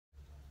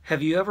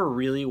Have you ever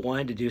really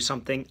wanted to do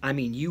something? I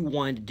mean, you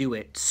wanted to do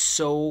it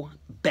so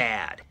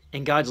bad.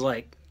 And God's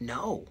like,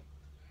 no.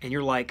 And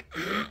you're like,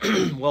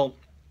 well,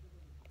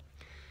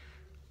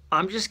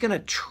 I'm just going to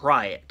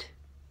try it.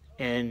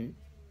 And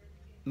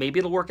maybe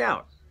it'll work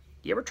out.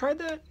 You ever tried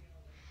that?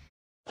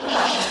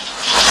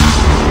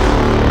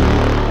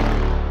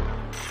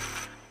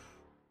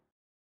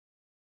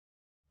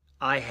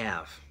 I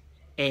have.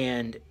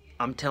 And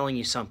I'm telling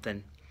you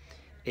something.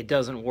 It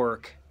doesn't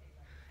work.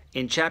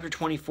 In chapter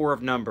 24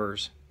 of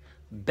Numbers,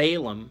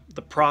 Balaam,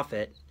 the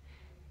prophet,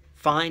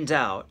 finds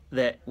out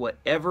that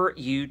whatever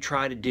you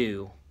try to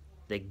do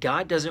that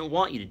God doesn't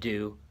want you to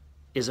do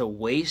is a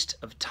waste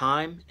of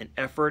time and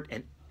effort,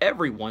 and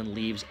everyone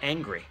leaves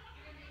angry.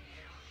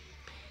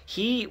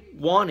 He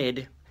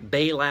wanted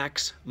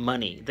Balak's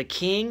money. The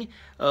king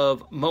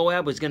of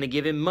Moab was going to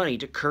give him money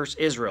to curse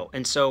Israel.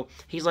 And so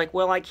he's like,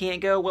 well, I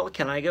can't go. Well,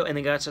 can I go? And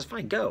then God says,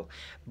 fine, go.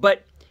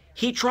 But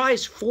he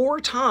tries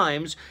 4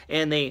 times,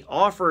 and they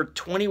offer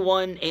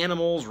 21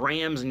 animals,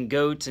 rams, and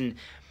goats, and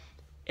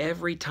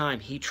every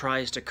time he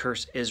tries to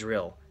curse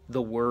Israel,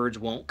 the words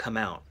won't come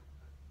out.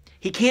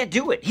 He can't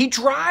do it. He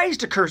tries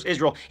to curse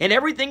Israel, and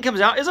everything comes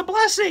out as a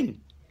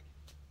blessing.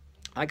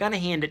 I got to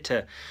hand it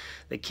to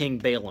the king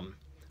Balaam,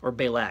 or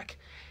Balak.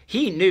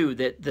 He knew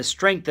that the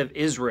strength of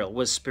Israel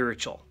was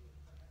spiritual.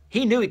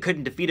 He knew he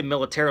couldn't defeat them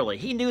militarily.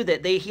 He knew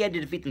that he had to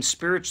defeat them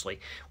spiritually.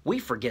 We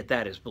forget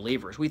that as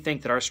believers. We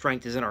think that our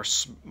strength is in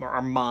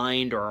our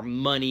mind or our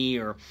money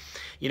or,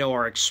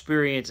 our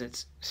experience.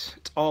 It's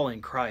all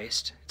in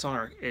Christ. It's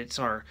on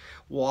our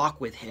walk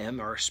with Him,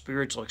 our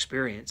spiritual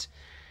experience.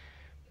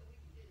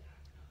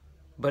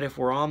 But if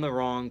we're on the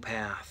wrong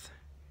path,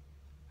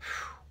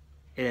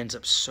 it ends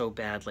up so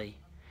badly.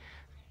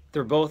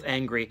 They're both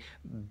angry.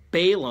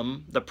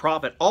 Balaam, the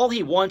prophet, all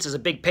he wants is a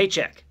big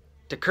paycheck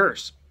to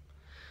curse.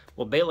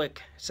 Well,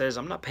 Balak says,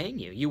 I'm not paying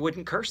you. You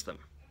wouldn't curse them.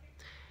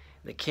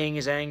 The king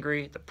is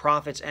angry. The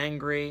prophet's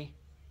angry.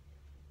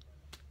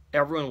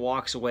 Everyone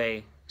walks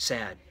away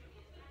sad.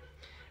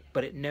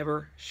 But it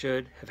never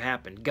should have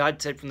happened. God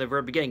said from the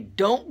very beginning,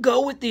 don't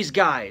go with these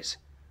guys.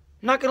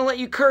 I'm not going to let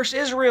you curse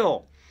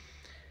Israel.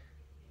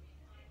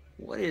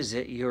 What is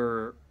it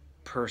you're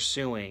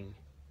pursuing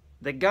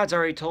that God's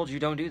already told you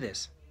don't do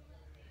this?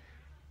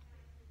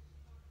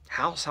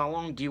 How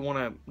long do you want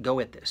to go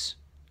at this?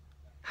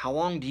 How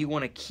long do you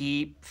want to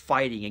keep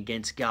fighting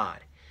against God?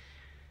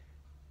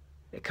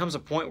 There comes a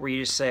point where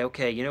you just say,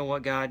 okay, you know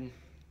what, God?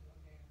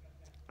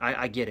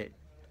 I get it.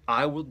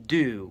 I will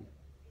do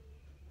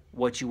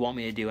what you want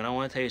me to do. And I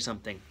want to tell you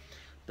something.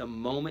 The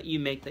moment you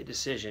make that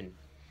decision,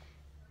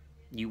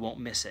 you won't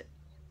miss it.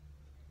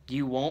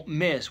 You won't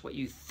miss what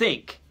you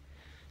think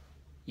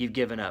you've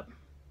given up.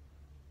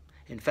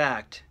 In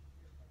fact,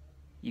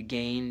 you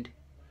gained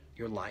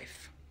your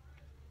life.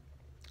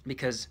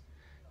 Because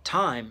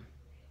time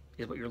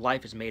is what your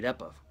life is made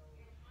up of.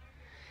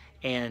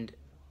 And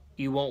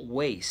you won't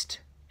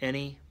waste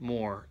any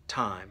more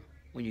time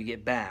when you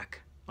get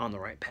back on the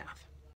right path.